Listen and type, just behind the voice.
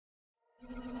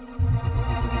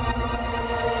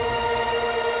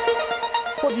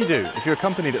What do you do if you're a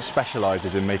company that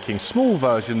specialises in making small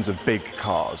versions of big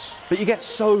cars, but you get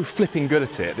so flipping good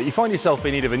at it that you find yourself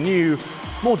in need of a new,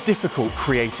 more difficult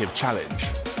creative challenge?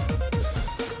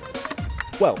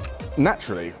 Well,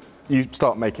 naturally, you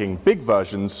start making big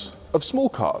versions of small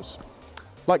cars,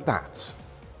 like that.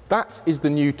 That is the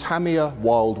new Tamiya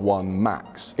Wild One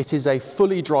Max. It is a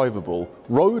fully drivable,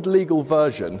 road-legal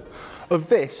version of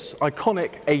this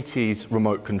iconic 80s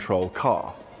remote control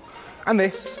car. And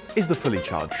this is the Fully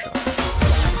Charged Show.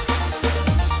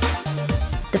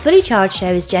 The Fully Charged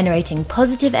Show is generating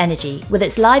positive energy with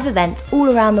its live events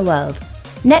all around the world.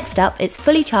 Next up, it's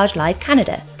Fully Charged Live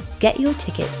Canada. Get your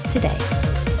tickets today.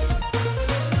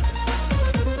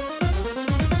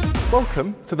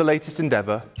 Welcome to the latest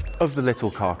endeavour of the Little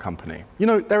Car Company. You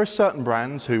know, there are certain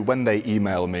brands who, when they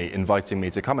email me inviting me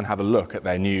to come and have a look at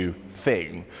their new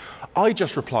thing, I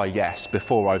just reply yes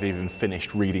before I've even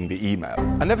finished reading the email.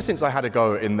 And ever since I had a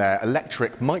go in their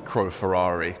electric micro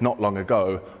Ferrari not long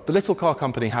ago, the Little Car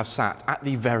Company have sat at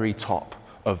the very top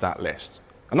of that list.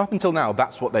 And up until now,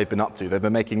 that's what they've been up to. They've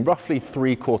been making roughly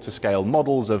 3/4 scale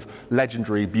models of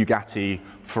legendary Bugatti,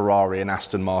 Ferrari and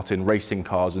Aston Martin racing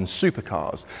cars and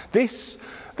supercars. This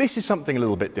is something a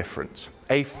little bit different.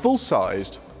 A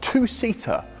full-sized,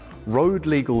 two-seater,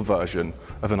 road-legal version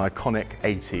of an iconic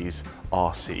 80s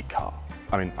RC car.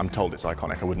 I mean, I'm told it's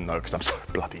iconic. I wouldn't know because I'm so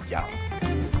bloody young.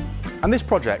 And this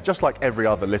project, just like every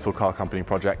other Little Car Company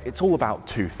project, it's all about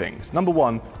two things. Number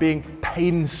one, being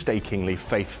painstakingly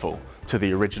faithful to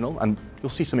the original, and you'll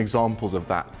see some examples of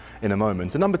that in a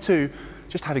moment. And number two,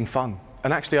 just having fun.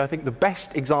 And actually, I think the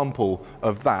best example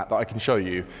of that I can show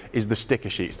you is the sticker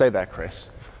sheet. Stay there, Chris.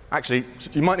 Actually,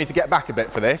 you might need to get back a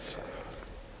bit for this.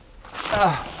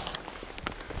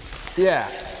 Yeah.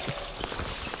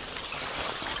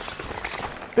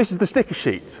 This is the sticker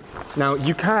sheet. Now,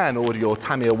 you can order your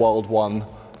Tamiya Wild One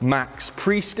Max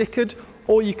pre-stickered,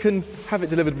 or you can have it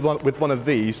delivered with one of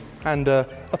these and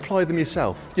apply them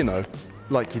yourself, you know,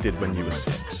 like you did when you were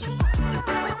 6.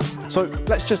 So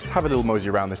let's just have a little mosey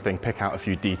around this thing, pick out a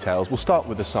few details. We'll start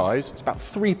with the size. It's about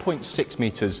 3.6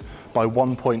 metres by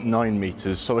 1.9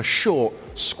 metres, so a short,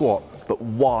 squat, but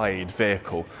wide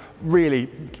vehicle. Really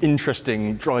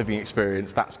interesting driving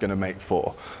experience that's going to make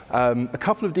for. A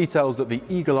couple of details that the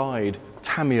eagle-eyed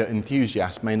Tamiya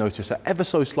enthusiast may notice are ever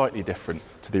so slightly different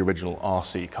to the original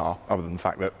RC car, other than the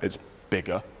fact that it's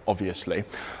bigger, obviously,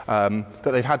 that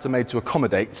they've had to make to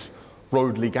accommodate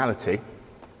road legality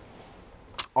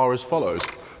are as follows.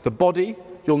 The body,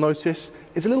 you'll notice,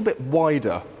 is a little bit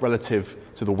wider relative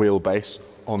to the wheelbase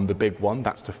on the big one.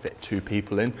 That's to fit 2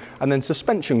 people in. And then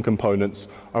suspension components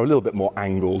are a little bit more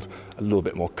angled, a little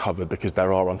bit more covered, because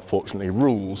there are unfortunately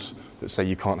rules that say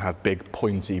you can't have big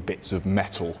pointy bits of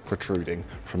metal protruding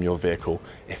from your vehicle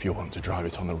if you want to drive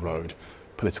it on the road.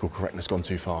 Political correctness gone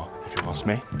too far, if you ask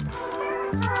me.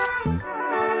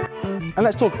 And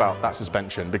let's talk about that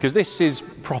suspension, because this is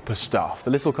proper stuff. The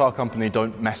Little Car Company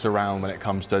don't mess around when it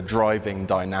comes to driving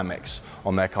dynamics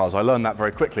on their cars. I learned that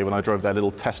very quickly when I drove their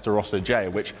little Testarossa J,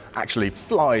 which actually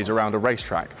flies around a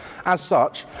racetrack. As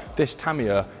such, this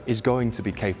Tamiya is going to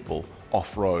be capable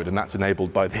off-road, and that's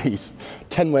enabled by these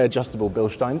 10-way adjustable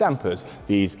Bilstein dampers,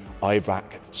 these IBAC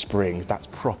springs. That's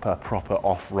proper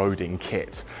off-roading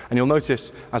kit. And you'll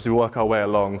notice as we work our way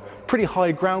along, pretty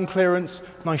high ground clearance,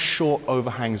 nice short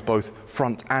overhangs both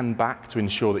front and back to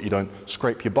ensure that you don't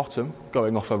scrape your bottom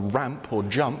going off a ramp or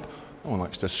jump. No one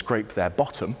likes to scrape their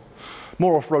bottom.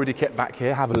 More off-roady kit back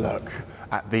here. Have a look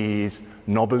at these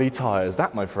knobbly tyres.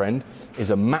 That, my friend,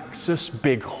 is a Maxus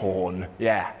Bighorn.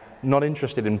 Yeah. Not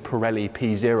interested in Pirelli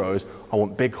P0s, I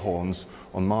want Bighorns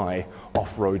on my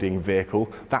off-roading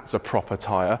vehicle. That's a proper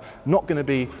tyre. Not going to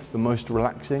be the most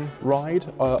relaxing ride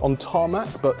on tarmac,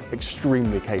 but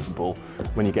extremely capable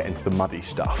when you get into the muddy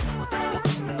stuff.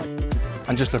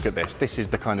 And just look at this. This is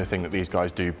the kind of thing that these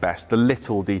guys do best, the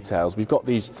little details. We've got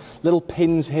these little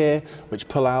pins here which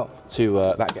pull out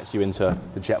to, that gets you into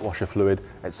the jet washer fluid,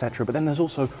 etc. But then there's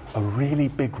also a really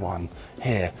big one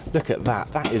here. Look at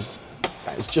that. That is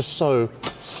just so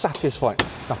satisfying.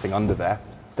 There's nothing under there.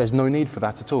 There's no need for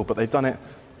that at all, but they've done it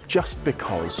just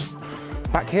because.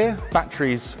 Back here,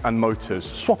 batteries and motors.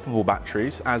 Swappable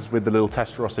batteries, as with the little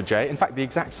Testarossa J. In fact, the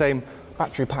exact same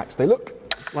battery packs. They look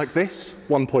like this,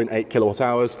 1.8 kilowatt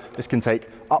hours. This can take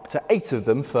up to 8 of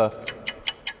them for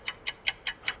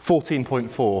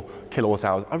 14.4 kilowatt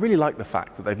hours. I really like the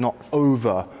fact that they've not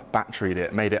over batteried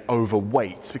it, made it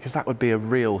overweight, because that would be a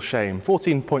real shame.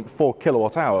 14.4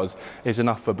 kilowatt hours is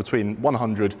enough for between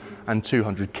 100 and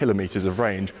 200 kilometers of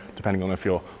range, depending on if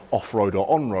you're off-road or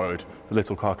on-road, the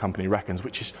little car company reckons,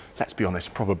 which is, let's be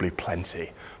honest, probably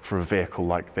plenty for a vehicle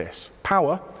like this.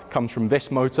 Power comes from this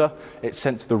motor. It's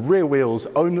sent to the rear wheels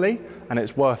only, and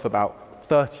it's worth about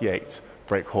 38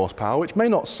 brake horsepower, which may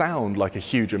not sound like a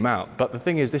huge amount, but the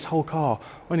thing is, this whole car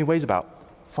only weighs about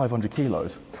 500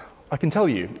 kilos. I can tell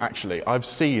you, actually, I've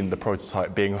seen the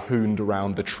prototype being hooned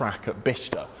around the track at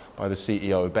Bicester by the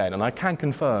CEO, Ben, and I can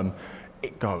confirm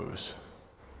it goes.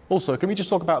 Also, can we just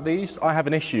talk about these? I have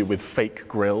an issue with fake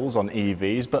grills on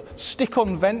EVs, but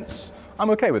stick-on vents, I'm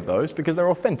okay with those because they're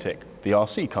authentic. The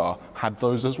RC car had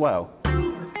those as well.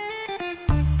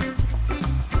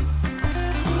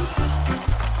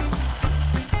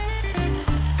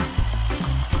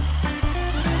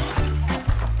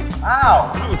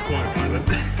 Ow! That was quite violent.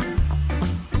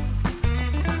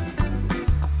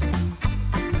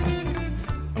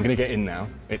 I'm going to get in now.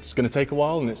 It's going to take a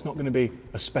while and it's not going to be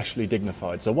especially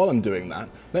dignified. So while I'm doing that,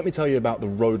 let me tell you about the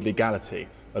road legality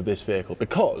of this vehicle,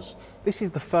 because this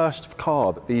is the first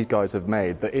car that these guys have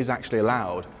made that is actually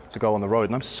allowed to go on the road.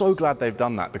 And I'm so glad they've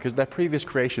done that, because their previous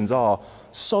creations are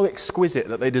so exquisite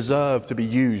that they deserve to be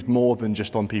used more than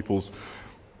just on people's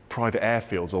private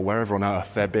airfields or wherever on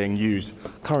earth they're being used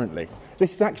currently.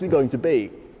 This is actually going to be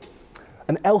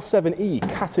an L7E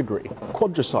category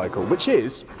quadricycle, which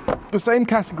is the same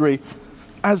category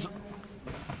as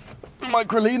the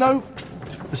Microlino,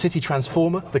 the City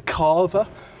Transformer, the Carver.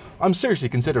 I'm seriously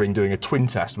considering doing a twin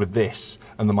test with this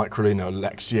and the Microlino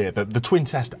next year. The twin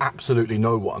test absolutely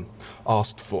no one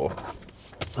asked for.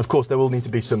 Of course, there will need to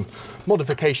be some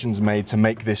modifications made to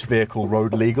make this vehicle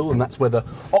road legal, and that's where the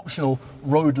optional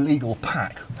road legal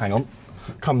pack, hang on,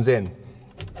 comes in.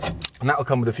 And that'll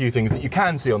come with a few things that you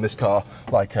can see on this car,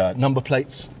 like number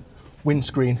plates,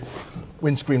 windscreen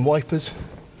wipers,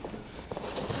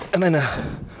 and then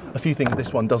a few things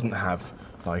this one doesn't have,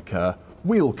 like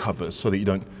wheel covers so that you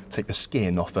don't take the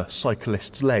skin off a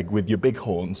cyclist's leg with your big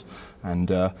horns, and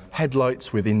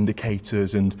headlights with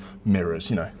indicators and mirrors,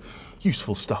 you know,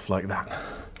 useful stuff like that.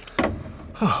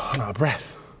 Oh, I'm out of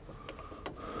breath.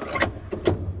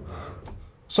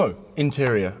 So,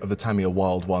 interior of the Tamiya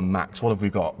Wild One Max, what have we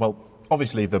got? Well,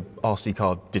 obviously the RC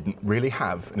car didn't really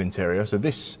have an interior, so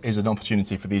this is an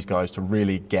opportunity for these guys to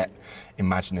really get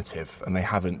imaginative, and they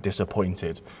haven't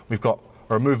disappointed. We've got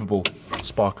a removable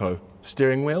Sparco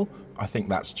steering wheel. I think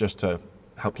that's just to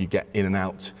help you get in and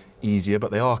out easier, but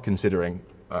they are considering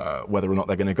whether or not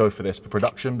they're going to go for this for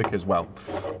production, because, well,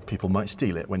 people might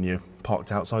steal it when you're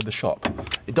parked outside the shop.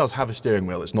 It does have a steering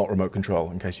wheel, it's not remote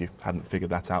control, in case you hadn't figured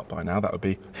that out by now. That would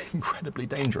be incredibly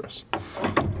dangerous.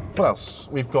 What else?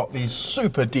 We've got these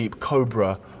super deep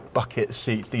Cobra bucket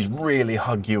seats. These really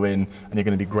hug you in, and you're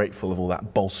going to be grateful of all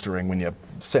that bolstering when you're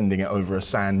sending it over a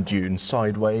sand dune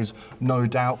sideways, no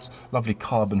doubt. Lovely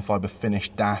carbon fibre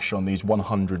finished dash on these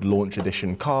 100 launch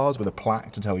edition cars with a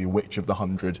plaque to tell you which of the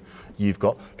 100 you've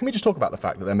got. Can we just talk about the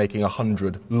fact that they're making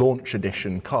 100 launch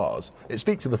edition cars? It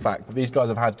speaks to the fact that these guys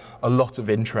have had a lot of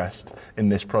interest in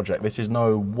this project. This is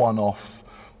no one-off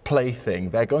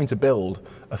plaything. They're going to build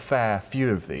a fair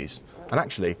few of these. And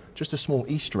actually, just a small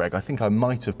Easter egg I think I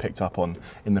might have picked up on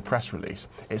in the press release.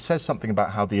 It says something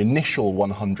about how the initial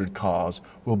 100 cars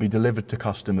will be delivered to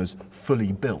customers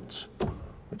fully built,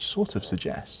 which sort of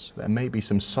suggests there may be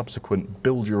some subsequent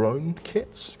build-your-own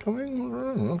kits coming.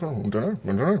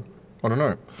 I don't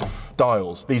know.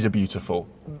 Dials, these are beautiful.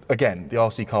 Again, the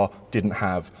RC car didn't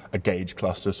have a gauge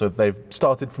cluster, so they've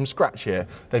started from scratch here.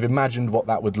 They've imagined what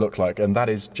that would look like, and that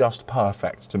is just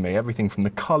perfect to me. Everything from the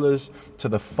colours to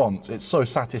the fonts. It's so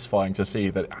satisfying to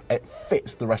see that it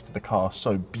fits the rest of the car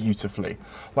so beautifully.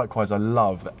 Likewise, I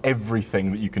love that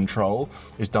everything that you control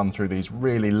is done through these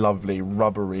really lovely,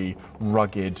 rubbery,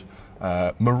 rugged,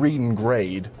 marine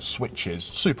grade switches,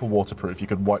 super waterproof. You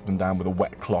could wipe them down with a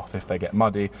wet cloth if they get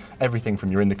muddy. Everything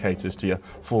from your indicators to your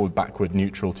forward, backward,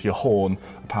 neutral to your horn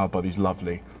are powered by these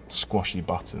lovely squashy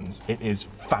buttons. It is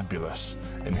fabulous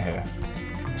in here.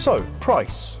 So,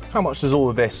 price. How much does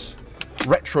all of this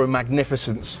retro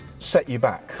magnificence set you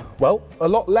back? Well, a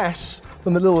lot less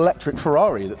than the little electric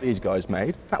Ferrari that these guys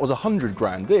made. That was 100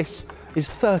 grand. This is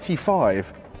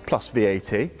 35 plus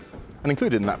VAT. And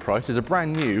included in that price is a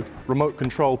brand new remote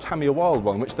control Tamiya Wild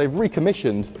One, which they've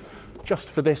recommissioned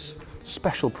just for this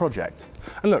special project.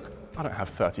 And look, I don't have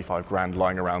 35 grand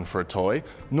lying around for a toy,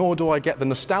 nor do I get the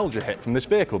nostalgia hit from this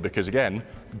vehicle because, again,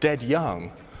 dead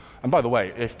young. And by the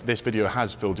way, if this video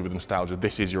has filled you with nostalgia,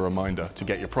 this is your reminder to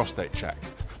get your prostate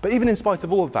checked. But even in spite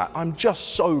of all of that, I'm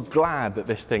just so glad that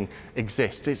this thing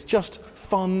exists. It's just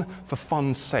fun for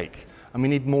fun's sake, and we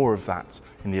need more of that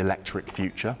in the electric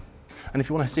future. And if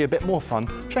you want to see a bit more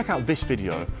fun, check out this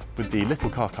video with the little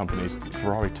car company's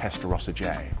Ferrari Testarossa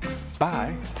J.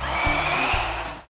 Bye!